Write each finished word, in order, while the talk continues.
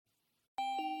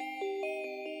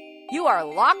You are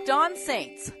Locked On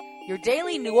Saints, your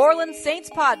daily New Orleans Saints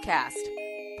podcast,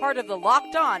 part of the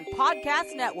Locked On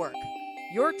Podcast Network,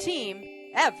 your team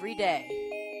every day.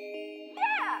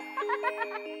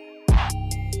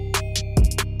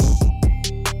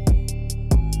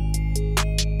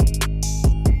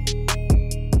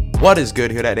 What is good,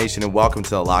 Who Dat Nation, and welcome to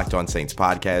the Locked On Saints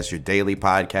podcast, your daily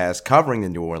podcast covering the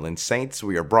New Orleans Saints.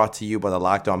 We are brought to you by the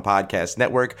Locked On Podcast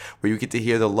Network, where you get to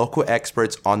hear the local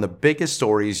experts on the biggest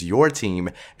stories, your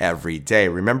team, every day.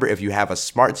 Remember, if you have a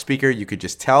smart speaker, you could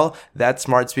just tell that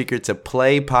smart speaker to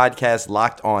play podcast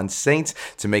Locked On Saints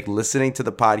to make listening to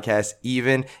the podcast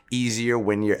even easier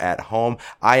when you're at home.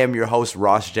 I am your host,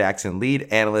 Ross Jackson, lead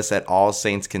analyst at All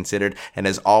Saints Considered, and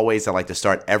as always, I like to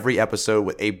start every episode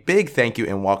with a big thank you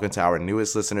and welcome to our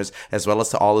newest listeners, as well as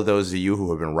to all of those of you who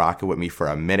have been rocking with me for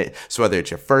a minute. So whether it's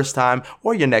your first time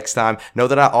or your next time, know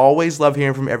that I always love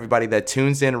hearing from everybody that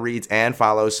tunes in, reads, and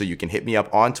follows. So you can hit me up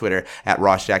on Twitter at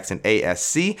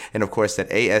RossJacksonASC. And of course, that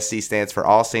ASC stands for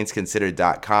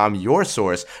AllSaintsConsidered.com, your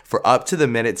source for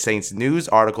up-to-the-minute Saints news,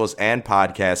 articles, and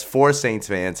podcasts for Saints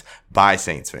fans by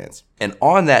Saints fans. And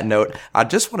on that note, I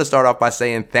just want to start off by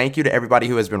saying thank you to everybody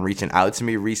who has been reaching out to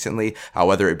me recently,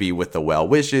 whether it be with the well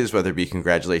wishes, whether it be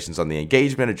congratulations on the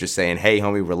engagement, or just saying, hey,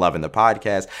 homie, we're loving the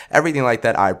podcast, everything like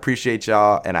that. I appreciate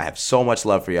y'all, and I have so much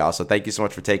love for y'all. So thank you so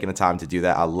much for taking the time to do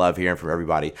that. I love hearing from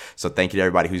everybody. So thank you to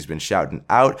everybody who's been shouting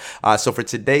out. So for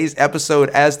today's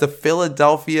episode, as the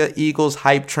Philadelphia Eagles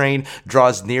hype train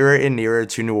draws nearer and nearer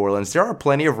to New Orleans, there are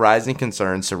plenty of rising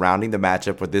concerns surrounding the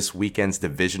matchup with this weekend's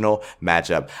divisional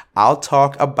matchup. I'll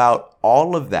talk about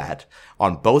all of that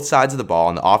on both sides of the ball,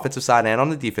 on the offensive side and on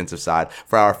the defensive side,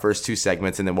 for our first two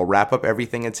segments. And then we'll wrap up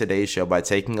everything in today's show by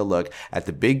taking a look at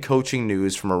the big coaching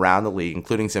news from around the league,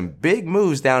 including some big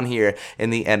moves down here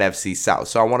in the NFC South.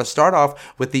 So I want to start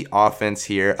off with the offense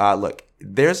here. Look,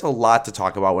 there's a lot to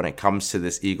talk about when it comes to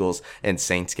this Eagles and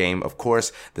Saints game. Of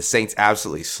course, the Saints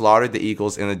absolutely slaughtered the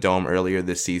Eagles in the Dome earlier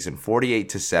this season,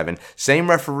 48-7.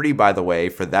 Same referee, by the way,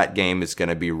 for that game is going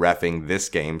to be reffing this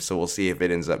game. So we'll see if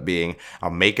it ends up being a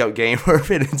makeup game or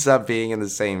if it ends up being in the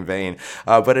same vein.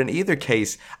 But in either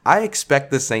case, I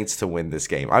expect the Saints to win this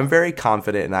game. I'm very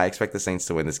confident, and I expect the Saints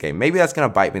to win this game. Maybe that's going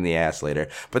to bite me in the ass later,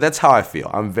 but that's how I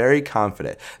feel. I'm very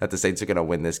confident that the Saints are going to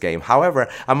win this game. However,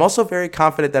 I'm also very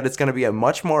confident that it's going to be a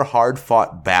much more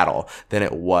hard-fought battle than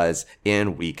it was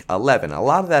in Week 11. A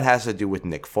lot of that has to do with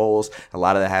Nick Foles. A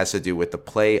lot of that has to do with the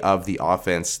play of the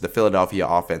offense, the Philadelphia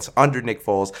offense under Nick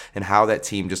Foles, and how that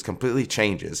team just completely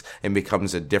changes and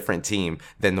becomes a different team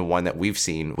than the one that we've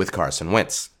seen with Carson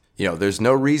Wentz. You know, there's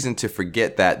no reason to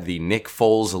forget that the Nick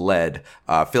Foles-led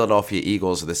Philadelphia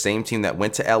Eagles are the same team that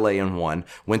went to LA and won,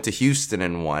 went to Houston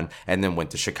and won, and then went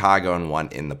to Chicago and won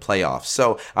in the playoffs.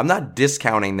 So I'm not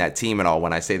discounting that team at all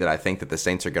when I say that I think that the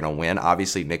Saints are going to win.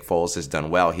 Obviously, Nick Foles has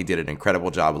done well. He did an incredible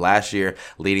job last year,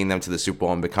 leading them to the Super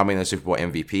Bowl and becoming the Super Bowl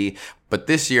MVP. But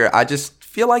this year, I just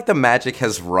feel like the magic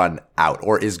has run out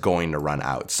or is going to run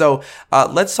out. So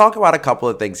let's talk about a couple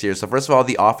of things here. So first of all,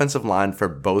 the offensive line for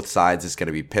both sides is going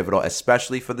to be pivotal,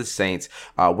 especially for the Saints.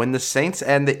 When the Saints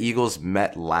and the Eagles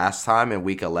met last time in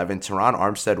Week 11, Terron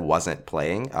Armstead wasn't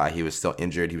playing. He was still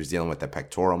injured. He was dealing with the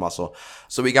pectoral muscle.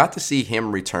 So we got to see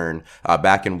him return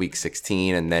back in Week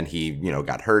 16, and then he,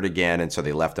 got hurt again, and so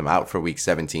they left him out for Week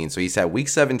 17. So he's had Week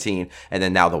 17, and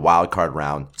then now the wild card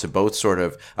round to both sort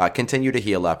of continue to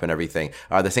heal up and everything.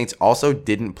 The Saints also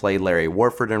didn't play Larry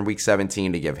Warford in Week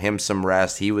 17 to give him some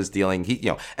rest. He was dealing,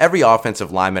 every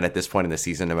offensive lineman at this point in the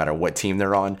season, no matter what team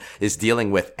they're on, is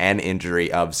dealing with an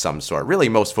injury of some sort. Really,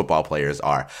 most football players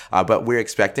are. But we're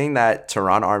expecting that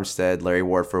Terron Armstead, Larry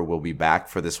Warford will be back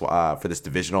for this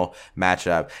divisional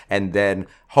matchup, and then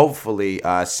hopefully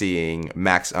seeing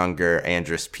Max Unger,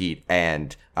 Andrus Peat,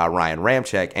 and Ryan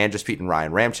Ramczyk. Andrus Peat and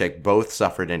Ryan Ramczyk both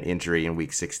suffered an injury in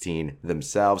Week 16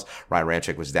 themselves. Ryan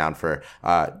Ramczyk was down for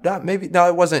Ryan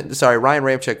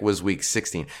Ramczyk was Week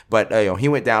 16, but he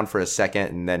went down for a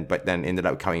second but then ended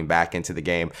up coming back into the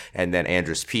game. And then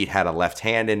Andrus Peat had a left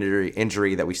hand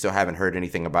injury that we still haven't heard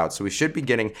anything about. So we should be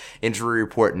getting injury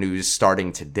report news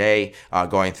starting today,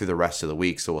 going through the rest of the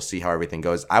week. So we'll see how everything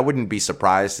goes. I wouldn't be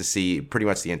surprised to see pretty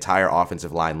much the entire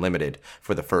offensive line limited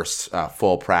for the first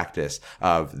full practice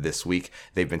of this week.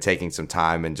 They've been taking some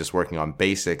time and just working on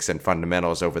basics and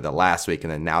fundamentals over the last week,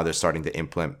 and then now they're starting to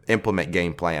implement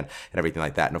game plan and everything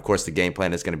like that. And of course, the game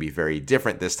plan is going to be very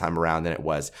different this time around than it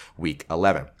was Week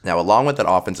 11. Now, along with that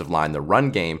offensive line, the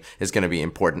run game is going to be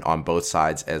important on both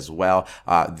sides as well.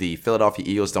 The Philadelphia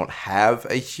Eagles don't have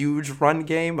a huge run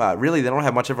game. Really, they don't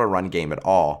have much of a run game at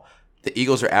all. The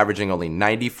Eagles are averaging only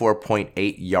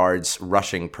 94.8 yards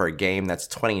rushing per game. That's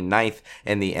 29th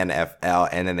in the NFL.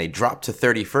 And then they dropped to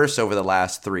 31st over the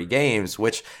last 3 games,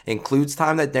 which includes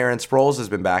time that Darren Sproles has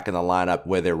been back in the lineup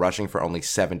where they're rushing for only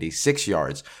 76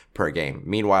 yards per game.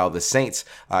 Meanwhile, the Saints,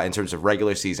 in terms of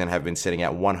regular season, have been sitting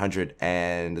at 6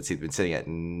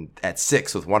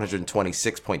 with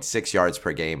 126.6 yards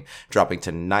per game, dropping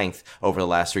to 9th over the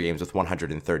last 3 games with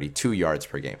 132 yards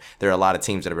per game. There are a lot of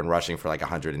teams that have been rushing for like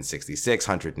 166,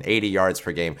 180 yards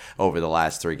per game over the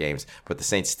last 3 games, but the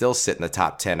Saints still sit in the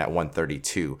top 10 at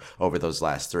 132 over those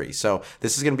last 3. So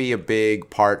this is going to be a big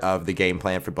part of the game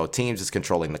plan for both teams, is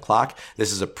controlling the clock.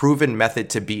 This is a proven method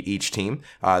to beat each team.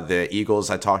 The Eagles,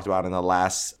 I talked about in the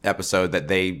last episode that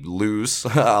they lose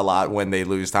a lot when they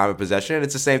lose time of possession. And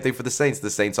it's the same thing for the Saints. The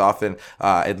Saints often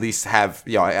at least have,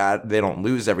 they don't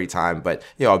lose every time, but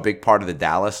a big part of the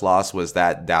Dallas loss was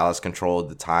that Dallas controlled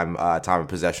the time of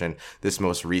possession. This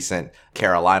most recent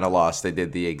Carolina loss, they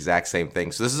did the exact same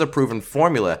thing. So this is a proven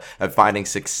formula of finding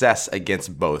success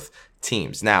against both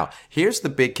teams. Now, here's the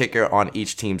big kicker on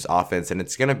each team's offense, and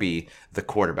it's going to be the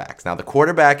quarterbacks. Now, the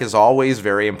quarterback is always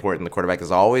very important. The quarterback is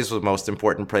always the most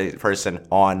important person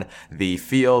on the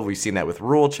field. We've seen that with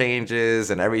rule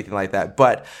changes and everything like that.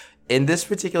 But in this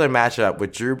particular matchup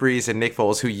with Drew Brees and Nick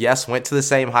Foles, who, yes, went to the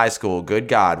same high school, good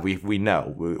God, we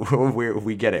know.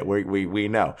 We get it. We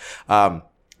know.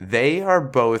 They are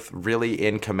both really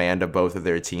in command of both of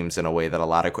their teams in a way that a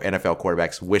lot of NFL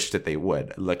quarterbacks wish that they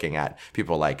would, looking at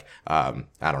people like, Blake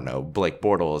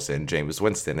Bortles and Jameis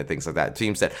Winston and things like that,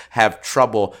 teams that have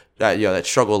trouble, that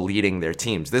struggle leading their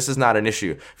teams. This is not an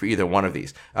issue for either one of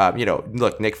these.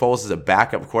 Look, Nick Foles is a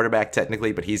backup quarterback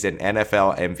technically, but he's an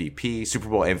NFL MVP, Super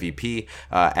Bowl MVP,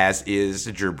 as is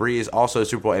Drew Brees, also a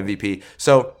Super Bowl MVP.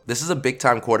 So this is a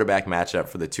big-time quarterback matchup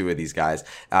for the two of these guys.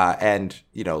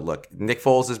 Look, Nick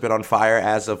Foles has been on fire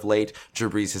as of late. Drew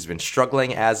Brees has been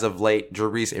struggling as of late. Drew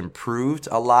Brees improved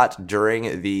a lot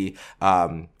during the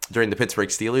Pittsburgh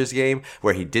Steelers game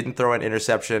where he didn't throw an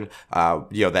interception.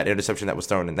 That interception that was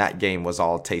thrown in that game was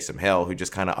all Taysom Hill, who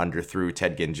just kind of underthrew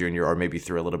Ted Ginn Jr. or maybe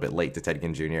threw a little bit late to Ted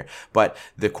Ginn Jr. But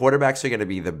the quarterbacks are going to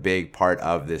be the big part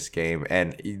of this game.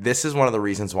 And this is one of the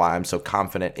reasons why I'm so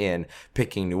confident in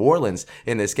picking New Orleans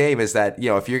in this game is that,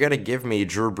 if you're going to give me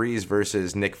Drew Brees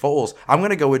versus Nick Foles, I'm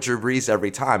going to go with Drew Brees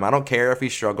every time. I don't care if he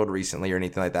struggled recently or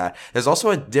anything like that. There's also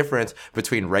a difference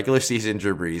between regular season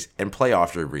Drew Brees and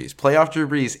playoff Drew Brees. Playoff Drew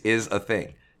Brees is a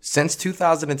thing. Since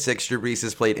 2006, Drew Brees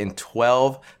has played in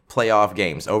 12 playoff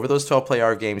games. Over those 12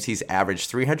 playoff games, he's averaged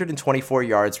 324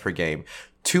 yards per game,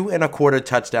 2.25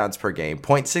 touchdowns per game,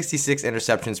 0.66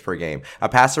 interceptions per game, a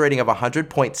passer rating of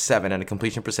 100.7, and a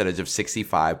completion percentage of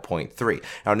 65.3.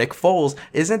 Now, Nick Foles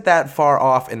isn't that far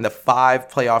off in the 5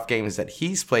 playoff games that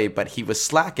he's played, but he was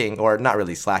slacking, or not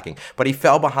really slacking, but he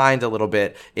fell behind a little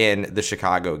bit in the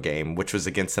Chicago game, which was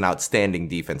against an outstanding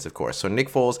defense, of course. So Nick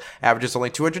Foles averages only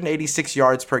 286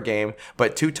 yards per game,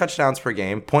 but 2 touchdowns per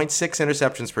game, 0.6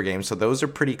 interceptions per game. So those are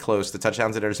pretty close. The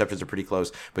touchdowns and interceptions are pretty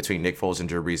close between Nick Foles and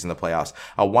Drew Brees in the playoffs.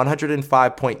 A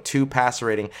 105.2 passer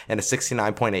rating and a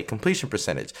 69.8 completion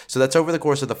percentage. So that's over the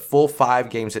course of the full 5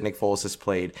 games that Nick Foles has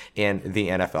played in the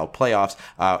NFL playoffs.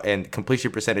 And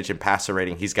completion percentage and passer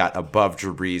rating, he's got above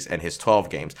Drew Brees and his 12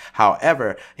 games.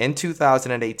 However, in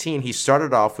 2018, he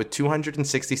started off with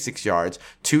 266 yards,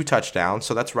 2 touchdowns,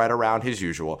 so that's right around his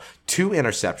usual, 2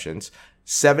 interceptions,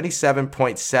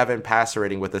 77.7 passer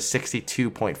rating with a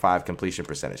 62.5 completion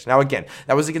percentage. Now, again,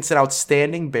 that was against an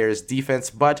outstanding Bears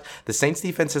defense, but the Saints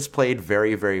defense has played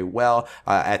very, very well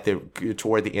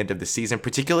toward the end of the season,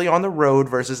 particularly on the road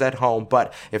versus at home.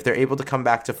 But if they're able to come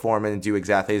back to form and do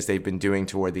exactly as they've been doing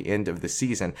toward the end of the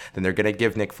season, then they're going to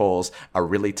give Nick Foles a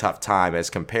really tough time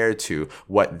as compared to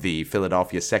what the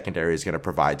Philadelphia secondary is going to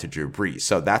provide to Drew Brees.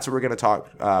 So that's what we're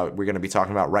going to be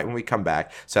talking about right when we come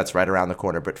back. So that's right around the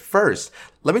corner. But first,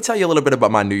 let me tell you a little bit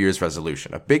about my New Year's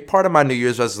resolution. A big part of my New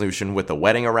Year's resolution, with the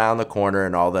wedding around the corner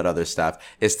and all that other stuff,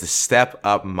 is to step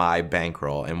up my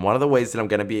bankroll. And one of the ways that I'm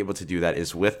going to be able to do that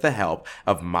is with the help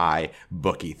of my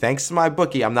bookie. Thanks to my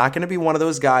bookie, I'm not going to be one of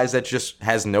those guys that just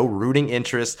has no rooting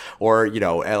interest or,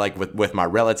 like with my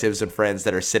relatives and friends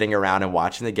that are sitting around and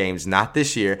watching the games. Not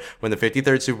this year, when the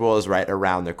 53rd Super Bowl is right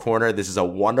around the corner. This is a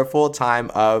wonderful time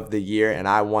of the year, and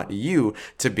I want you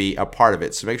to be a part of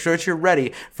it. So make sure that you're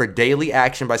ready for daily daily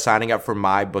action by signing up for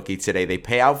MyBookie today. They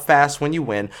pay out fast when you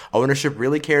win. Ownership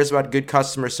really cares about good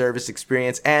customer service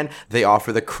experience, and they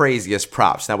offer the craziest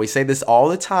props. Now, we say this all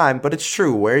the time, but it's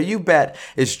true. Where you bet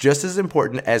is just as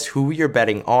important as who you're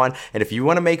betting on. And if you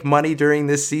want to make money during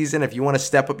this season, if you want to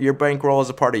step up your bankroll as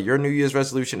a part of your New Year's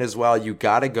resolution as well, you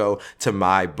got to go to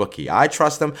MyBookie. I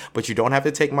trust them, but you don't have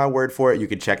to take my word for it. You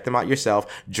can check them out yourself.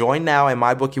 Join now, and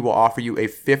MyBookie will offer you a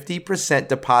 50%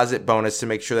 deposit bonus to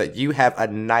make sure that you have a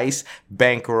nice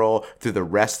bankroll through the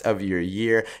rest of your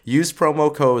year. Use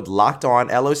promo code LOCKEDON,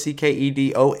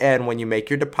 LOCKEDON, when you make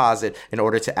your deposit in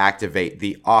order to activate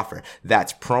the offer.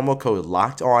 That's promo code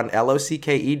LOCKEDON,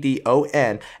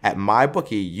 LOCKEDON at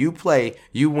MyBookie. You play,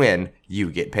 you win, you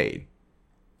get paid.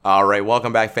 All right,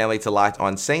 welcome back, family, to Locked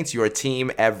On Saints, your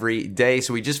team every day.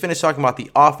 So we just finished talking about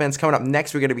the offense. Coming up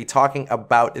next, we're going to be talking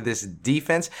about this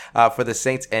defense for the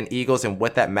Saints and Eagles and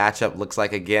what that matchup looks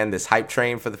like. Again, this hype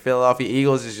train for the Philadelphia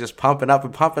Eagles is just pumping up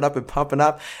and pumping up and pumping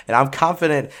up. And I'm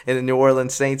confident in the New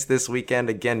Orleans Saints this weekend.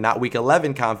 Again, not week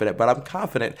 11 confident, but I'm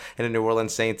confident in the New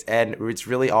Orleans Saints. And it's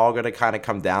really all going to kind of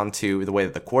come down to the way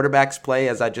that the quarterbacks play,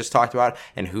 as I just talked about,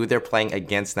 and who they're playing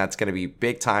against. And that's going to be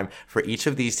big time for each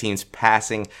of these teams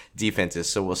passing defenses.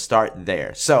 So we'll start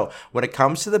there. So when it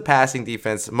comes to the passing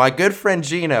defense, my good friend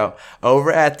Gino over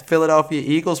at the Philadelphia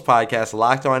Eagles podcast,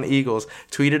 Locked On Eagles,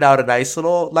 tweeted out a nice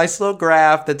little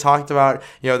graph that talked about,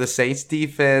 the Saints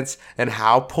defense and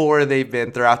how poor they've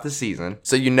been throughout the season.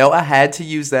 So I had to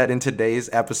use that in today's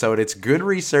episode. It's good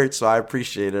research, so I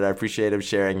appreciate it. I appreciate him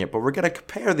sharing it. But we're going to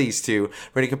compare these two.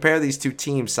 We're going to compare these two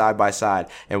teams side by side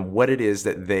and what it is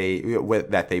that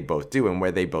they both do and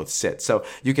where they both sit. So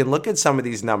you can look at some of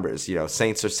these numbers.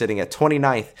 Saints are sitting at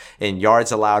 29th in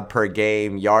yards allowed per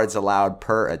game, yards allowed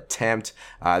per attempt.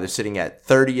 They're sitting at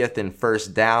 30th in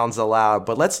first downs allowed.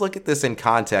 But let's look at this in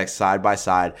context side by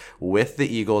side with the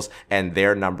Eagles and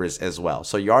their numbers as well.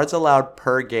 So yards allowed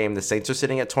per game, the Saints are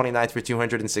sitting at 29th with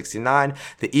 269.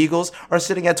 The Eagles are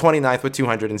sitting at 29th with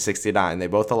 269. They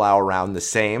both allow around the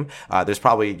same. There's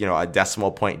probably, a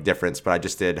decimal point difference, but I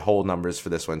just did whole numbers for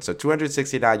this one. So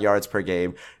 269 yards per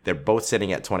game. They're both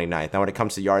sitting at 29th. Now, when it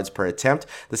comes to yards per attempt,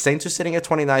 the Saints are sitting at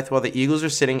 29th while the Eagles are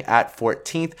sitting at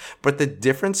 14th. But the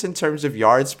difference in terms of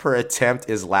yards per attempt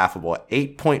is laughable.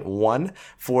 8.1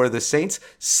 for the Saints,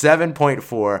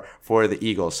 7.4 for the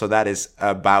Eagles. So that's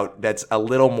a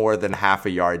little more than half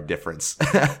a yard difference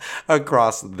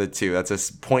across the two. That's a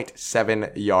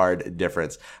 0.7 yard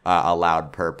difference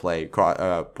allowed per play,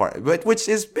 which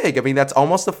is big. I mean, that's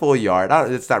almost a full yard.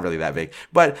 It's not really that big,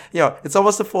 but it's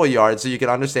almost a full yard. So you can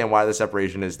understand why the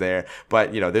separation is there.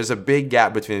 But there's a big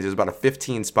gap between. There's about a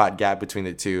 15 spot gap between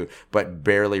the two, but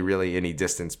barely really any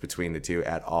distance between the two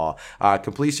at all.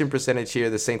 Completion percentage here,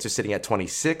 the Saints are sitting at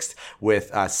 26th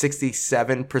with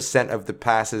 67% of the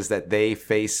passes that they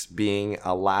face being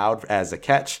allowed as a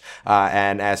catch.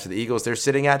 And as for the Eagles, they're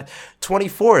sitting at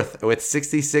 24th with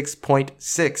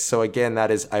 66.6. So again,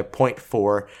 that is a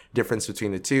 0.4 difference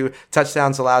between the two.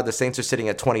 Touchdowns allowed, the Saints are sitting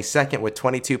at 22nd with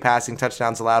 22 passing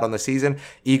touchdowns allowed on the season.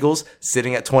 Eagles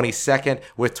sitting at 22nd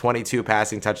with 22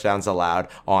 passing touchdowns allowed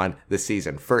on the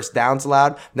season. First downs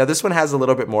allowed. Now this one has a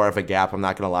little bit more of a gap, I'm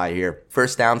not going to lie here.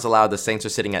 First downs allowed, the Saints are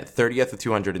sitting at 30th with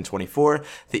 224.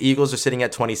 The Eagles are sitting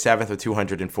at 27th with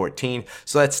 214.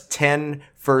 So that's 10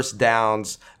 first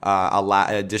downs,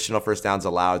 additional first downs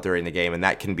allowed during the game, and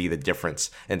that can be the difference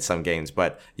in some games.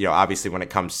 But obviously, when it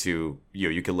comes to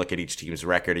you can look at each team's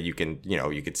record and you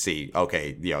could see,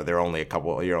 okay, they're only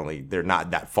they're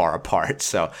not that far apart.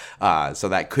 So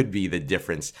that could be the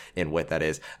difference in what that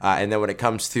is. And then when it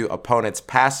comes to opponents'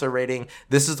 passer rating,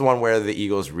 this is the one where the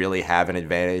Eagles really have an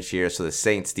advantage here. So the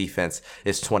Saints defense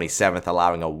is 27th,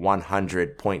 allowing a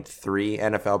 100.3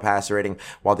 NFL passer rating,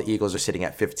 while the Eagles are sitting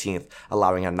at 15th,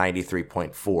 allowing a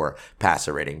 93.4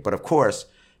 passer rating. But of course,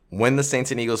 when the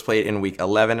Saints and Eagles played in week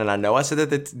 11, and I know I said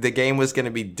that the game was going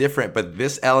to be different, but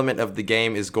this element of the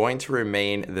game is going to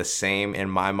remain the same in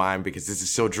my mind because this is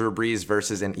still Drew Brees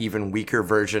versus an even weaker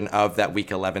version of that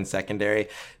week 11 secondary.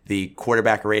 The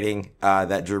quarterback rating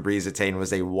that Drew Brees attained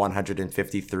was a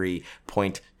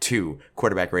 153.2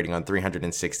 quarterback rating on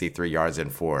 363 yards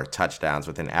and 4 touchdowns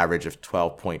with an average of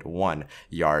 12.1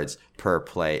 yards per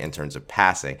play in terms of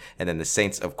passing. And then the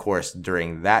Saints, of course,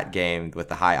 during that game with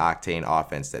the high octane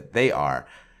offense that they are,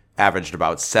 averaged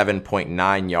about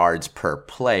 7.9 yards per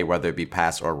play, whether it be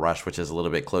pass or rush, which is a little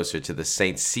bit closer to the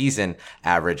Saints season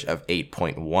average of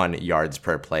 8.1 yards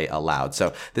per play allowed.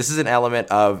 So this is an element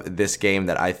of this game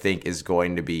that I think is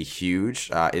going to be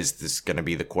huge. Is this going to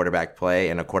be the quarterback play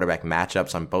and a quarterback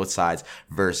matchups on both sides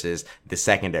versus the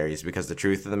secondaries? Because the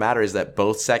truth of the matter is that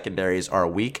both secondaries are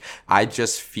weak. I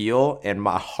just feel in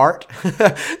my heart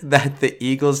that the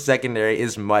Eagles secondary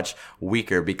is much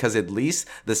weaker, because at least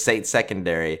the Saints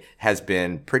secondary has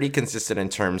been pretty consistent in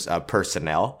terms of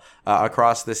personnel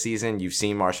across the season. You've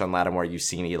seen Marshawn Lattimore, you've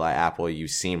seen Eli Apple,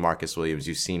 you've seen Marcus Williams,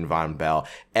 you've seen Von Bell.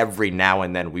 Every now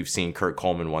and then we've seen Kurt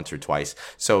Coleman once or twice.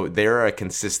 So they're a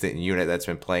consistent unit that's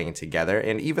been playing together.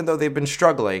 And even though they've been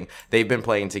struggling, they've been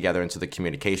playing together, and so the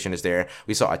communication is there.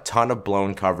 We saw a ton of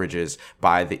blown coverages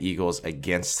by the Eagles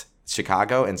against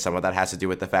Chicago, and some of that has to do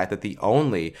with the fact that the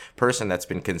only person that's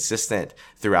been consistent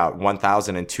throughout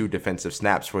 1,002 defensive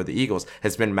snaps for the Eagles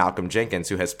has been Malcolm Jenkins,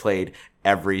 who has played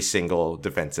every single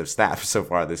defensive snap so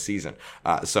far this season.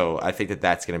 So I think that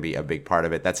that's going to be a big part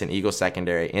of it. That's an Eagles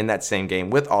secondary in that same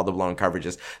game with all the blown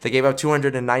coverages. They gave up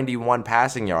 291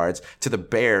 passing yards to the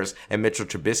Bears and Mitchell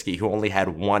Trubisky, who only had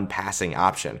one passing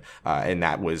option, and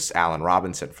that was Allen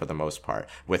Robinson for the most part,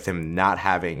 with him not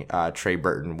having Trey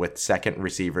Burton, with second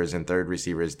receivers and third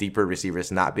receivers, deeper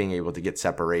receivers not being able to get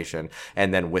separation,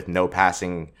 and then with no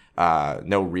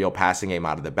real passing game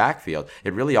out of the backfield.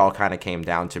 It really all kind of came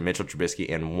down to Mitchell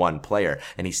Trubisky and one player,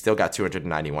 and he still got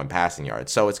 291 passing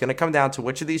yards. So it's going to come down to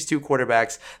which of these two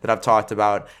quarterbacks that I've talked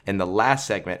about in the last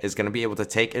segment is going to be able to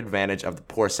take advantage of the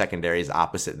poor secondaries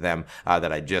opposite them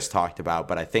that I just talked about.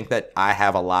 But I think that I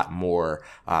have a lot more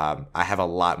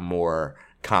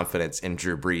confidence in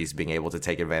Drew Brees being able to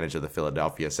take advantage of the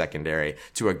Philadelphia secondary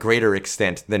to a greater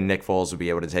extent than Nick Foles will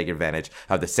be able to take advantage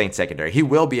of the Saints secondary. He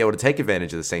will be able to take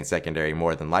advantage of the Saints secondary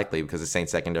more than likely, because the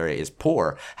Saints secondary is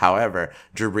poor. However,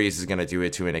 Drew Brees is going to do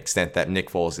it to an extent that Nick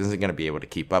Foles isn't going to be able to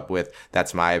keep up with.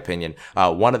 That's my opinion.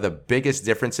 One of the biggest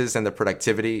differences in the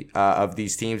productivity of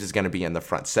these teams is going to be in the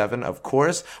front seven, of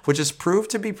course, which has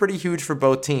proved to be pretty huge for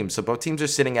both teams. So both teams are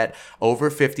sitting at over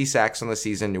 50 sacks on the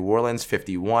season. New Orleans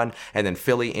 51, and then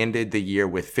Philly ended the year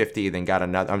with 50, then got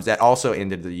another. That also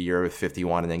ended the year with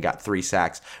 51, and then got 3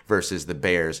 sacks versus the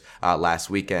Bears last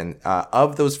weekend.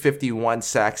 Of those 51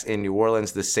 sacks in New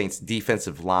Orleans, the Saints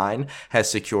defensive line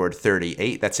has secured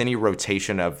 38. That's any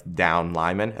rotation of down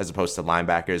linemen as opposed to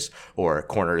linebackers or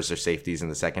corners or safeties in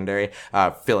the secondary.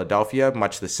 Philadelphia,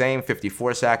 much the same,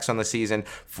 54 sacks on the season.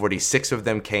 46 of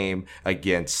them came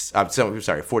against.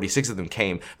 46 of them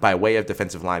came by way of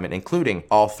defensive linemen, including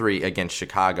all 3 against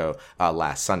Chicago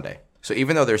last Sunday. So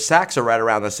even though their sacks are right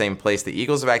around the same place, the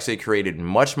Eagles have actually created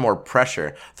much more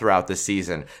pressure throughout the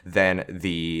season than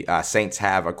the Saints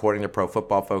have. According to Pro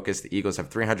Football Focus, the Eagles have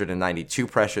 392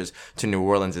 pressures to New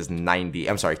Orleans'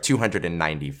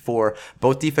 294.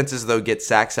 Both defenses, though, get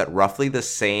sacks at roughly the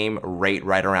same rate,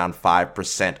 right around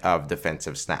 5% of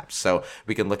defensive snaps. So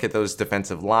we can look at those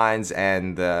defensive lines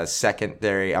and the second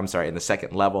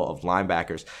level of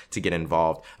linebackers to get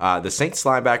involved. The Saints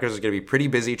linebackers are going to be pretty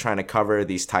busy trying to cover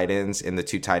these tight ends. In the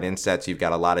 2 tight end sets, you've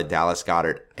got a lot of Dallas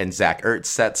Goedert and Zach Ertz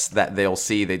sets that they'll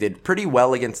see. They did pretty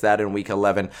well against that in week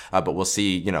 11, but we'll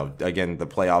see, again, the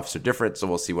playoffs are different, so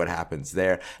we'll see what happens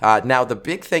there. Now, the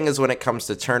big thing is when it comes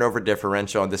to turnover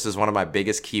differential, and this is one of my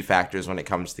biggest key factors when it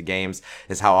comes to games,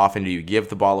 is how often do you give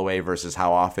the ball away versus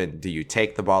how often do you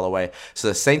take the ball away. So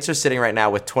the Saints are sitting right now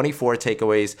with 24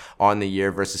 takeaways on the year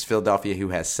versus Philadelphia, who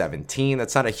has 17.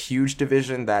 That's not a huge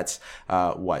division. That's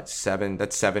 7?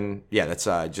 That's 7. Yeah, that's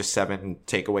just 7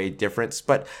 takeaway difference,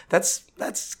 but that's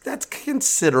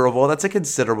considerable. That's a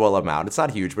considerable amount. It's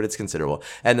not huge, but it's considerable.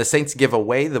 And the Saints give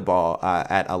away the ball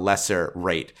at a lesser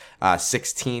rate,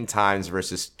 16 times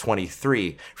versus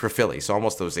 23 for Philly. So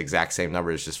almost those exact same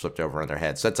numbers just flipped over on their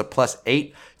head. So it's a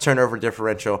 +8 turnover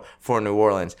differential for New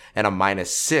Orleans and a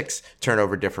 -6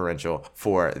 turnover differential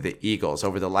for the Eagles.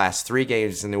 Over the last 3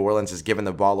 games, New Orleans has given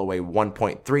the ball away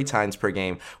 1.3 times per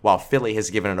game, while Philly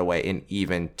has given it away an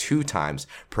even 2 times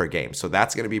per game. So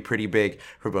that's going to be pretty big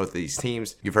for both of these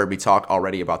teams. You've heard me talk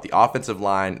already about the offensive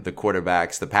line, the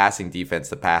quarterbacks, the passing defense,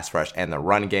 the pass rush, and the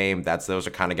run game. Those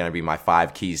are kind of going to be my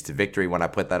 5 keys to victory when I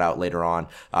put that out later on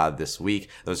this week.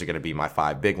 Those are going to be my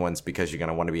 5 big ones, because you're going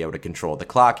to want to be able to control the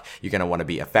clock. You're going to want to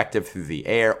be effective through the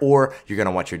air, or you're going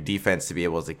to want your defense to be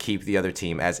able to keep the other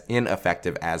team as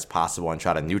ineffective as possible and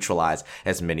try to neutralize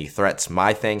as many threats.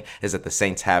 My thing is that the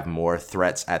Saints have more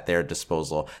threats at their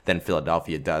disposal than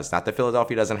Philadelphia does. Not that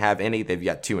Philadelphia doesn't have any. They've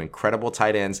got 2 incredible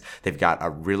tight ends. They've got got a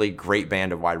really great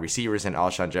band of wide receivers in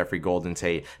Alshon Jeffrey, Golden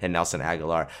Tate, and Nelson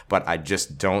Aguilar, but I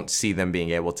just don't see them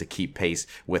being able to keep pace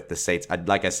with the Saints.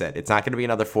 Like I said, it's not going to be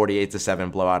another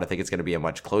 48-7 blowout. I think it's going to be a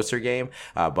much closer game,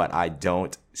 but I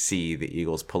don't see the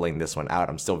Eagles pulling this one out.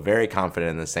 I'm still very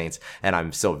confident in the Saints, and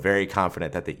I'm still very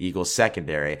confident that the Eagles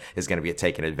secondary is going to be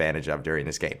taken advantage of during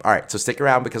this game. All right, so stick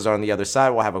around, because on the other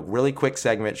side, we'll have a really quick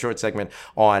short segment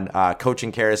on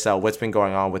coaching carousel, what's been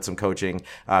going on with some coaching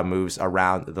moves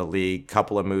around the league,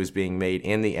 couple of moves being made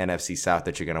in the NFC South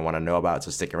that you're going to want to know about.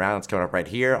 So stick around. It's coming up right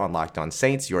here on Locked On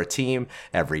Saints, your team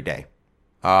every day.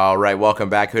 All right, welcome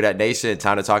back, Who Dat Nation.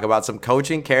 Time to talk about some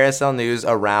coaching carousel news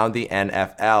around the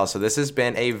NFL. So this has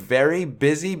been a very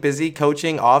busy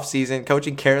coaching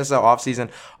carousel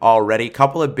offseason already.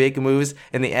 Couple of big moves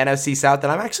in the NFC South that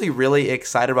I'm actually really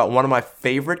excited about. One of my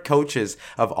favorite coaches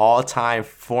of all time,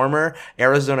 former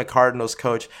Arizona Cardinals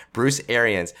coach Bruce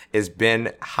Arians, has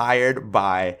been hired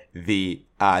by the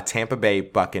Tampa Bay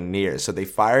Buccaneers. So they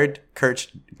fired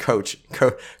Coach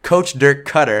Dirk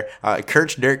Cutter.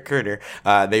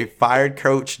 They fired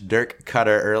Coach Dirk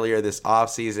Cutter earlier this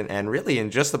offseason, and really in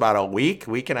just about a week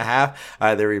and a half,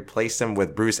 they replaced him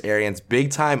with Bruce Arians. Big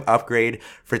time upgrade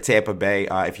for Tampa Bay.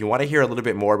 If you want to hear a little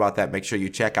bit more about that, make sure you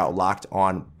check out Locked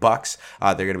On Bucks.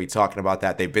 They're going to be talking about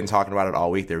that. They've been talking about it all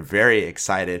week. They're very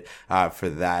excited for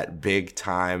that big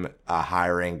time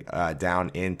hiring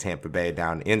down in Tampa Bay,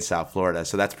 down in South Florida.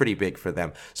 So that's pretty big for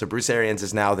them. So Bruce Arians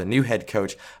is now the new head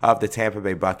coach of the Tampa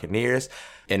Bay Buccaneers.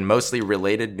 In mostly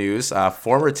related news,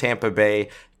 former Tampa Bay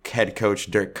head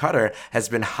coach Dirk Cutter has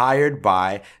been hired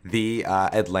by the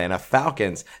Atlanta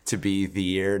Falcons to be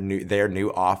their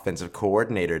new offensive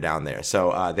coordinator down there.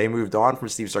 So they moved on from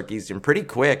Steve Sarkisian pretty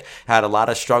quick, had a lot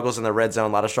of struggles in the red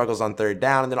zone, a lot of struggles on third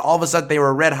down, and then all of a sudden they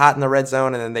were red hot in the red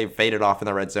zone, and then they faded off in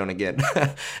the red zone again.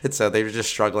 And so they were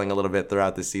just struggling a lot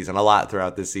throughout this season.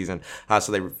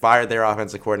 So they fired their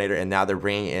offensive coordinator, and now they're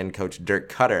bringing in Coach Dirk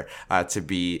Cutter to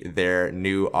be their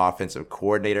new offensive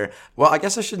coordinator. Well, I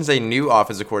guess I shouldn't say new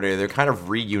offensive coordinator. They're kind of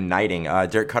reuniting.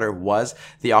 Dirk Cutter was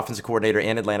the offensive coordinator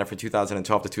in Atlanta from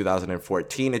 2012 to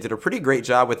 2014. They did a pretty great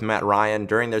job with Matt Ryan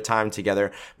during their time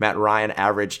together. Matt Ryan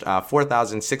averaged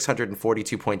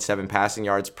 4,642.7 passing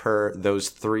yards per those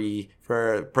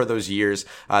years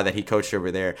that he coached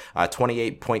over there.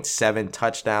 28.7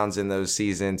 touchdowns in those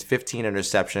seasons, 15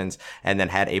 interceptions, and then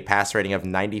had a pass rating of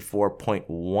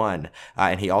 94.1.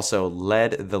 And he also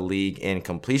led the league in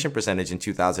completion percentage in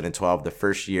 2012, the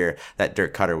first year that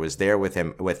Dirk Cutter was there with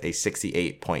him, with a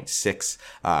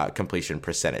 68.6 completion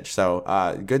percentage. So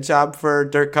good job for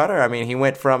Dirk Cutter. I mean, he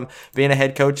went from being a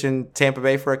head coach in Tampa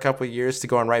Bay for a couple of years to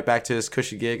going right back to his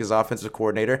cushy gig as offensive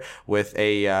coordinator with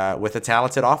a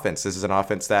talented offense. This is an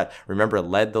offense that, remember,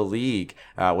 led the league,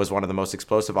 was one of the most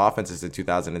explosive offenses in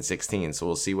 2016. So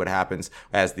we'll see what happens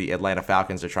as the Atlanta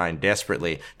Falcons are trying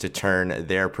desperately to turn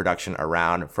their production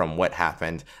around from what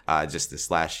happened just this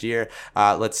last year.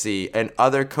 Let's see. In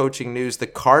other coaching news,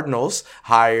 the Cardinals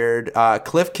hired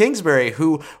Cliff Kingsbury,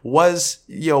 who was,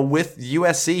 with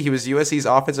USC. He was USC's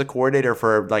offensive coordinator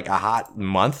for like a hot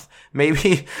month,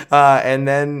 maybe. And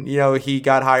then, he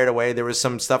got hired away. There was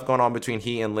some stuff going on between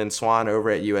he and Lynn Swann over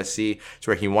at USC, to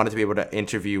where he wanted to be able to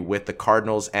interview with the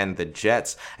Cardinals and the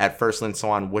Jets. At first, Lynn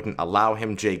Swann wouldn't allow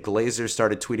him. Jay Glazer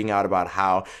started tweeting out about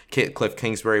how Cliff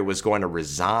Kingsbury was going to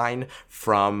resign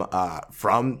from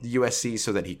USC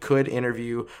so that he could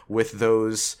interview with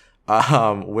those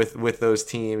with those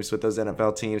teams, with those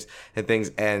NFL teams and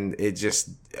things. And it just,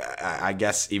 I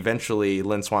guess eventually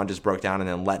Lynn Swann just broke down and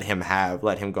then let him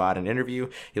go out and interview.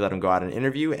 He let him go out and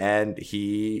interview, and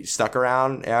he stuck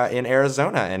around in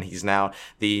Arizona, and he's now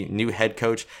the new head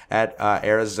coach at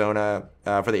Arizona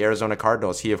for the Arizona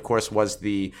Cardinals. He, of course, was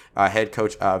the head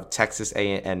coach of Texas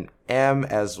A&M,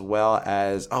 as well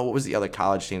as, what was the other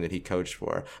college team that he coached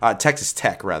for? Texas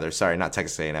Tech, rather. Sorry, not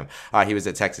Texas A&M. He was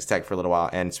at Texas Tech for a little while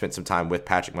and spent some time with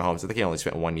Patrick Mahomes. I think he only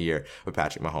spent 1 year with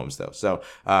Patrick Mahomes, though. So,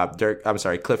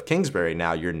 Cliff Kingsbury,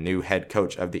 now your new head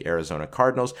coach of the Arizona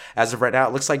Cardinals. As of right now,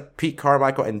 it looks like Pete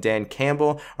Carmichael and Dan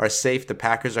Campbell are safe. The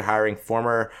Packers are hiring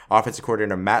former offensive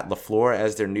coordinator Matt LaFleur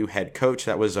as their new head coach.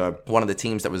 That was one of the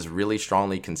teams that was really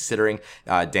strongly considering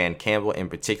Dan Campbell in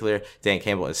particular. Dan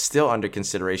Campbell is still under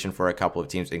consideration for a couple of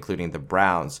teams, including the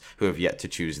Browns, who have yet to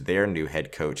choose their new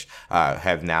head coach.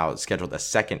 Have now scheduled a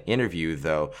second interview,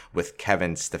 though, with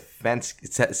Kevin Stefanski,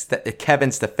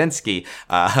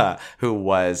 who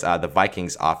was the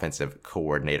Vikings offensive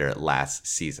coordinator last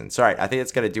season. So, all right, I think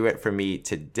that's going to do it for me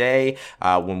today.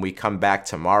 When we come back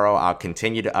tomorrow, I'll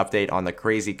continue to update on the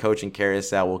crazy coaching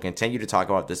carousel. We'll continue to talk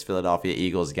about this Philadelphia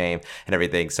Eagles game and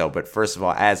everything. So, but first, first of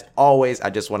all, as always, I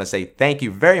just want to say thank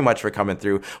you very much for coming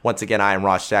through. Once again, I am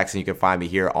Ross Jackson. You can find me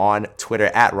here on Twitter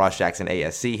at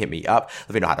RossJacksonASC. Hit me up.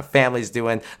 Let me know how the family's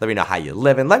doing. Let me know how you're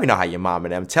living. Let me know how your mom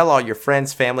and them. Tell all your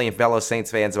friends, family, and fellow Saints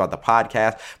fans about the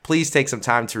podcast. Please take some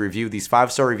time to review. These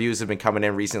 5-star reviews have been coming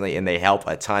in recently, and they help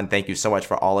a ton. Thank you so much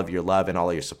for all of your love and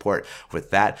all of your support with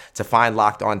that. To find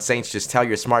Locked On Saints, just tell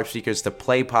your smart speakers to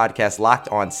play podcast Locked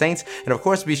On Saints. And of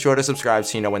course, be sure to subscribe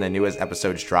so you know when the newest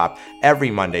episodes drop every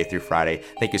Monday through Friday.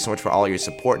 Thank you so much for all of your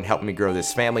support and helping me grow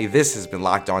this family. This has been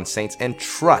Locked On Saints, and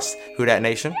trust Who Dat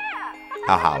Nation.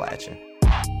 I'll holla at you.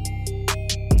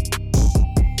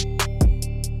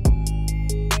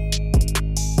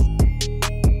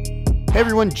 Hey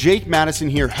everyone, Jake Madison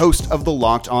here, host of the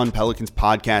Locked On Pelicans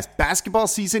podcast. Basketball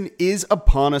season is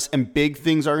upon us and big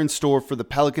things are in store for the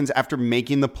Pelicans after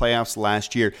making the playoffs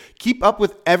last year. Keep up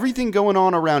with everything going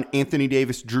on around Anthony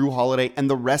Davis, Drew Holiday, and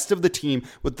the rest of the team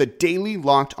with the daily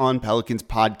Locked On Pelicans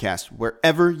podcast,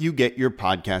 wherever you get your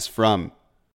podcast from.